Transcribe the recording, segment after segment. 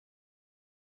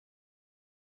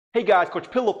Hey guys, Coach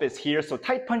Pillowfist here. So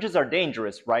tight punches are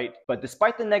dangerous, right? But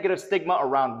despite the negative stigma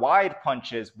around wide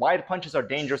punches are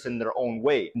dangerous in their own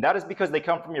way. And that is because they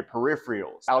come from your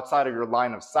peripherals, outside of your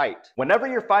line of sight. Whenever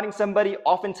you're fighting somebody,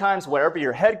 oftentimes wherever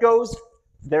your head goes,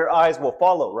 their eyes will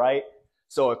follow, right?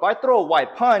 So if I throw a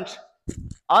wide punch,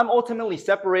 I'm ultimately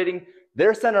separating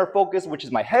their center of focus, which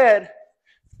is my head,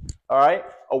 all right,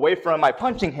 away from my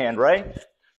punching hand, right?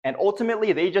 And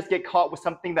ultimately, they just get caught with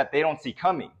something that they don't see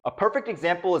coming. A perfect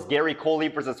example is Gary Coley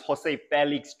versus Jose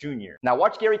Felix Jr. Now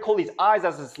watch Gary Coley's eyes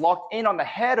as it's locked in on the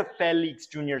head of Felix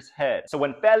Jr.'s head. So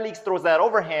when Felix throws that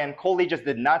overhand, Coley just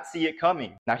did not see it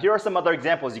coming. Now here are some other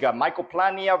examples. You got Michael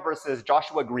Plania versus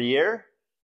Joshua Grier,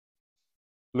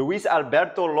 Luis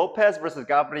Alberto Lopez versus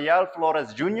Gabriel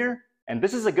Flores Jr. And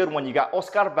this is a good one. You got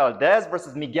Oscar Valdez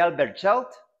versus Miguel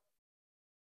Berchelt.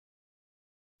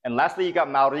 And lastly, you got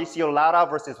Mauricio Lara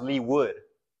versus Lee Wood.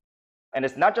 And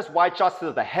it's not just wide shots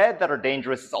to the head that are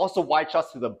dangerous, it's also wide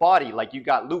shots to the body. Like you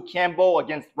got Luke Campbell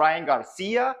against Ryan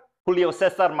Garcia, Julio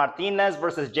Cesar Martinez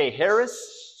versus Jay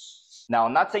Harris. Now,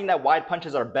 I'm not saying that wide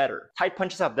punches are better. Tight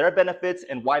punches have their benefits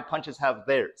and wide punches have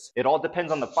theirs. It all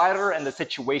depends on the fighter and the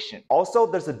situation. Also,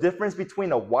 there's a difference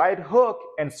between a wide hook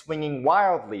and swinging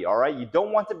wildly, all right? You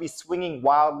don't want to be swinging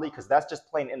wildly because that's just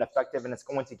plain ineffective and it's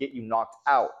going to get you knocked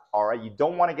out, all right? You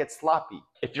don't want to get sloppy.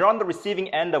 If you're on the receiving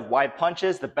end of wide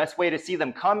punches, the best way to see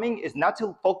them coming is not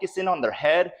to focus in on their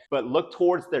head, but look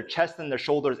towards their chest and their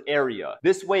shoulders area.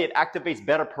 This way, it activates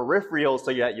better peripherals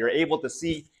so that you're able to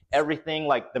see everything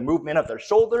like the movement of their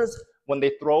shoulders when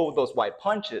they throw those wide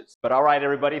punches. But all right,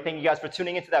 everybody, thank you guys for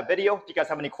tuning into that video. If you guys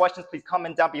have any questions, please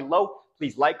comment down below.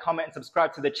 Please like, comment, and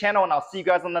subscribe to the channel, and I'll see you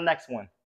guys on the next one.